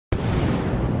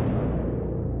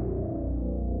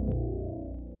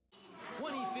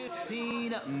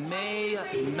2015, May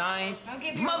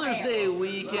 9th, Mother's Day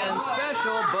weekend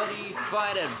special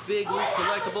BuddyFight at Big League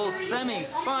Collectibles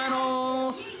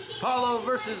semifinals. Paulo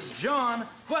versus John.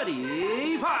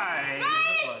 BuddyFight.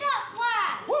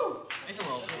 Woo! It's a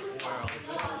world.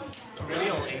 A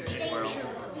real ancient world.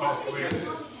 Oh, weird.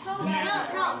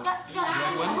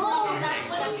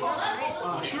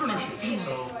 Shoot or no shoot? Shoot.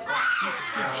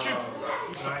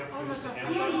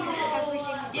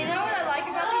 You know what I like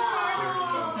about these cards?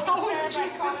 Always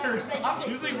choose scissors. Stop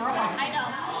choosing wrong. I know.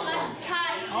 But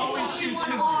always choose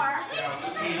scissors.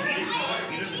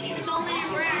 It's only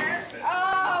rare.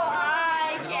 Oh,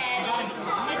 I get it.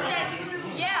 It says,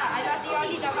 yeah, I got the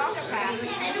Aussie Dahaka pack.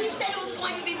 And we said it was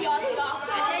going to be the Aussie Dahaka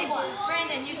pack. Hey,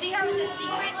 Brandon, you see how it says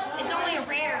secret? It's only a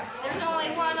rare. There's only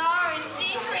one R in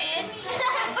secret.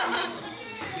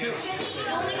 Two. You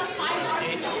only got 5 cards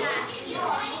in the pack.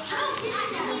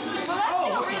 Well, that's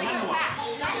still a really good pack.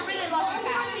 That's a really lucky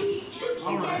pack.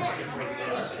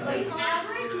 Average is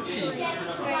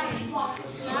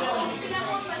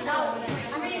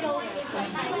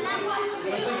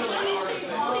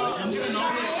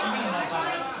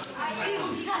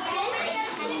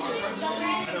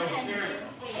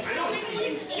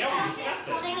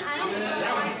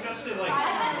we discussed it like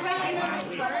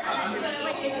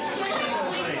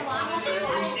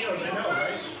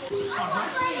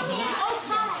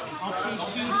I'll pay 2 to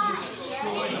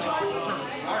destroy the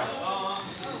service.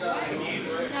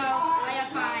 No, I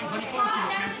have 5.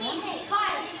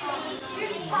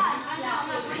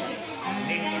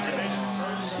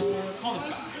 Call this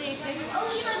guy. Oh,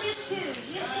 you have 2.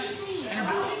 You have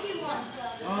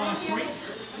 3,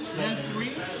 then 3,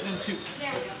 then 2.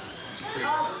 So we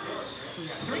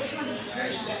got 3.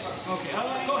 Okay,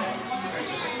 go ahead.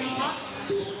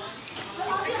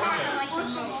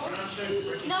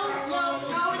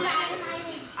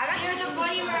 Here's a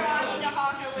Buddy where Aussie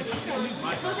Dahaka, which I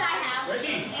have.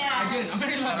 Yeah. I didn't. I'm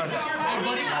very loud. Buddy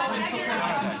took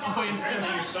that away instead.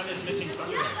 your son is missing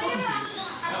thumbnails. So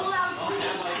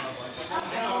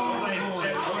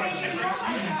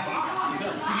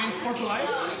you gain 4 for life?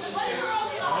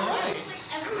 Alright.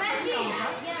 Reggie,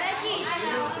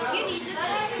 you need this.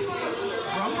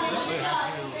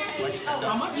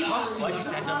 How much? Why'd you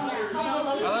send him? I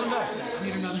let him back. I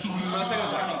need another one. So I second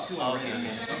time. Oh, okay.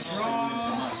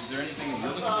 Draw. Is there anything in the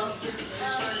other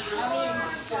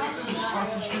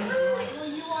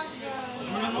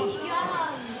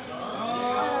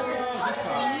This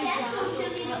guy.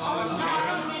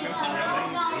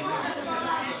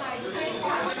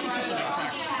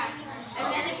 And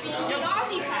then it being the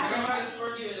Aussie pack.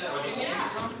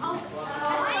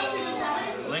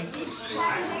 Link.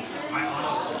 I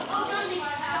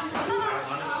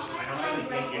honestly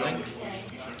think you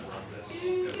shouldn't run this.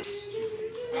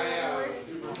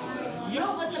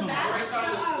 Yeah, but the back.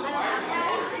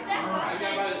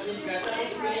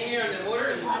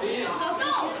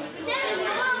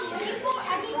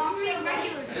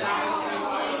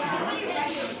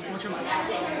 What's your life?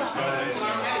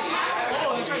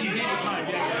 Oh, that's right, you gave it time.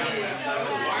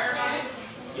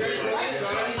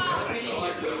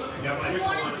 You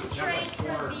wanted to trade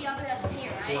for the other SP,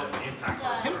 right?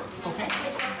 Okay.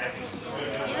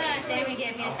 You know, Sammy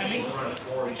gave me a sleeve,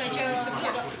 which I chose to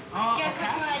put on. Guess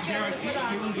which one I chose to put on?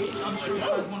 I'm sure it's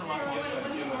size 1 or less monster. The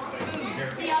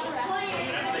other SP.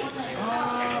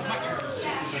 My turn. So,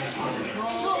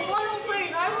 final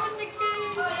plate, I won the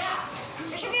game!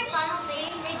 There should be a final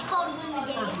phase, it's called win the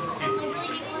game. And like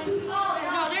really get win.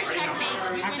 No, there's checkmate,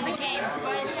 win the game,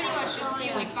 but it's pretty much just do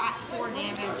like 4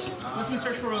 damage. Let's me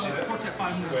search for a Quartet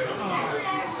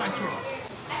 500 size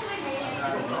Taurus.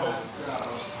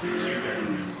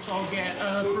 So I'll get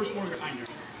First Warrior Inder.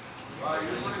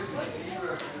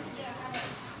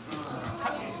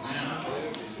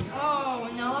 Oh,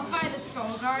 nullify the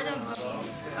soul guard of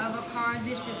a card.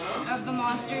 This of the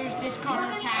monsters. This card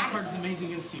That card is attacks.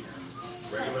 amazing in Seer.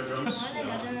 Regular drums?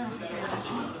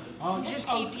 Just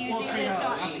keep using this.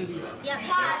 After the Yeah,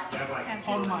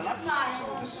 hold my left.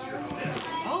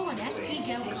 Oh, an SP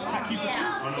go. Attack you for 2.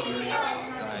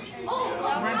 Oh,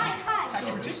 Attack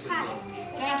you for 2.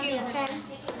 thank you.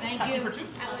 Thank Attack you you. for 2.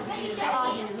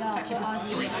 Attack you for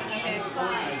 3. Go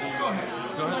ahead.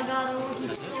 Oh my god, I want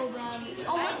this so bad.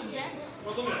 Oh, what's this?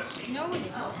 No, it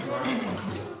isn't.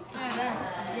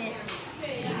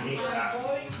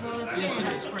 Well, it's Yes, it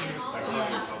good. is. Right here.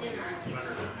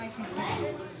 I can fix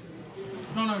it.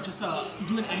 No, just do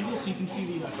an angle so you can see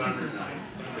the face of the sign.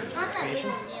 It's not that big of a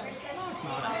deal. It's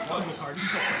not. It's a good card. You can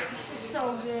show it. This is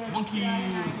so good. Monkey.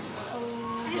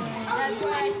 That's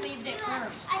why I sleeved it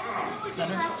first.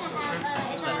 Center.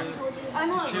 I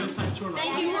know. Share size to a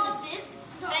Thank you. Want this?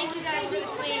 Thank you guys for the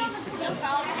sleeves. No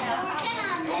problem.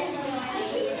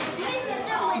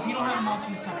 If you don't have a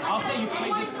multi center, I'll say you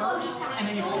play this first and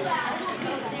then you play that.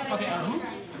 Okay, who?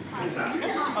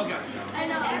 Okay. I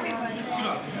know everybody.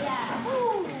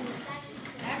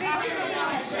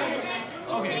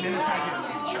 Okay, then attack it.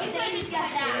 Sure.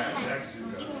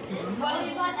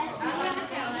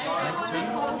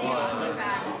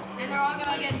 And they're all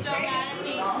gonna get so mad at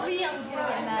me. Liam's gonna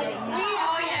get mad at you.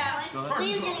 Oh yeah.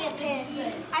 Liam's gonna get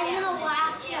pissed. I'm gonna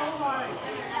laugh so hard.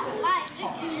 Why?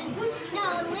 No,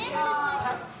 Liam's just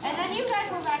like. And then you guys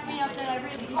will back me up that I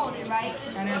really called it, right?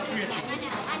 And then 3 at you.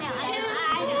 I know.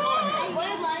 What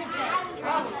did Liam say?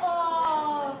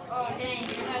 Oh, dang,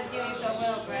 you're not doing so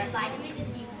well, Brad.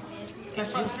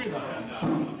 Best on 3 though.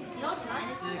 No, it's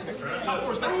not. Top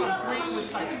 4 is best on 3 with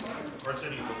sight.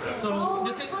 So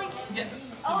this is yes.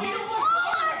 So Oh, you you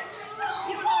won!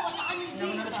 You won! have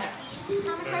another chance.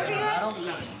 How much are you at? I don't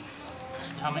know.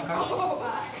 How many cards?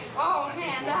 Oh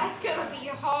man, that's gonna be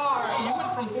hard. You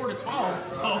went from 4 to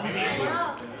 12. So I'm gonna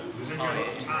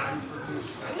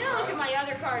look at my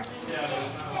other cards and see.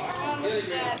 Look at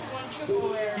that one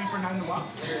triple rare. for 9 to what?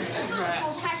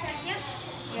 Full pack, yeah.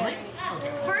 Right?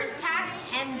 Okay. First pack,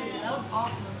 MD. That was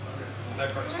awesome. You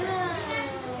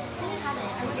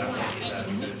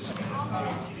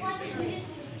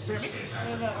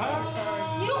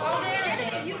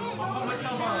don't I'll put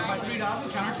myself by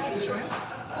 3,000 counterattack and show him.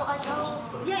 Well, I know.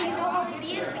 Yeah, you know how good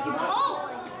he is, but you don't. Oh!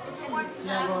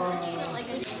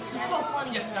 He's so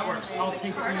funny. Yes, that works. I'll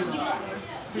take 3 of that.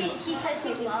 He says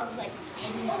he loves like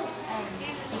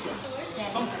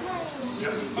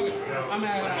Okay, I'm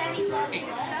at 8.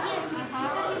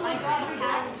 I got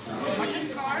packs with these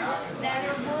cards that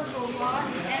are worth a lot,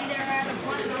 and they're out of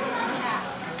 100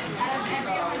 packs. Out of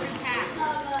every 100 packs.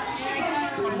 And I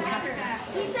got a 100 packs.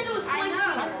 He said it was I going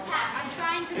know. to just pack. I'm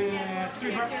trying to get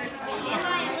characters.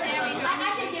 Eli and Sammy.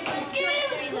 I can give him 2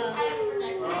 or 3 though. I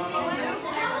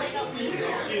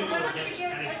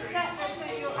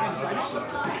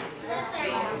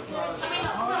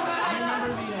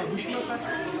remember the Bushido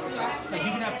Festival. Like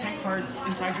you can have 10 cards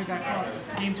inside your deck.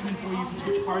 Game 2 and 3, you can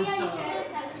switch cards.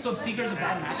 So if Seeker is a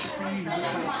bad matchup for you, you can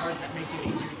decide cards that make it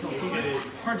easier to kill Seeker.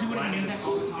 Cards you wouldn't main deck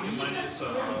all the time. So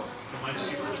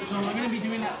I'm going to be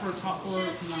doing that for top 4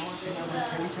 from now on. So I'm going to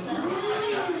carry 10 cards.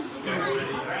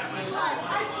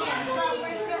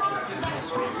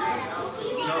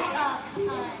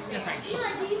 Yes, I can.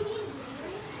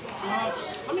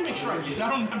 Just, let me make sure I do. I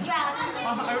don't remember.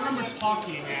 I remember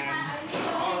talking and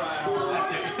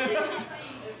that's it.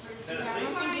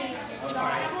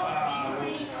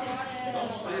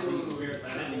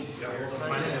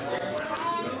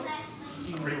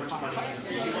 Pretty much funny.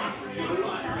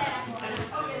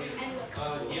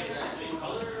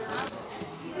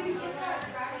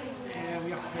 And we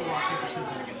have to play rock, paper,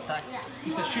 scissors to get attack.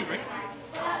 You said shoot, right?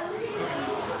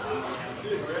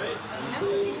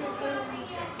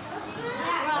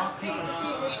 Rock, paper,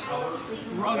 scissors, shoot.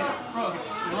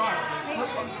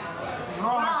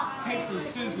 Rock, paper,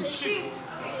 scissors, shoot.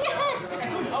 Yes! I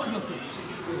told you I was gonna say.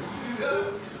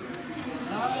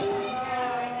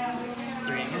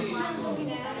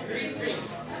 3.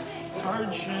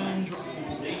 Charge and draw.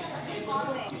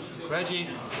 Reggie.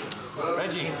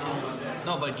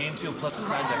 No, but game 2 plus the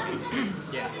side decking.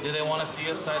 Yeah. Do they want to see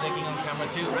us side decking on camera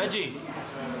too? Reggie,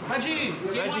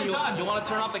 you want to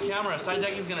turn off the camera. Side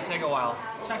decking's going to take a while.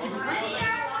 Attack you for 3.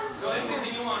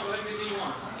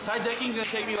 Side decking's going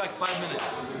to take me like 5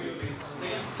 minutes.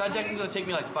 Side decking's going to take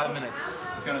me like 5 minutes.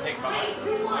 It's gonna take about.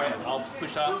 Alright, I'll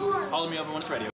push up. Follow me over when it's ready.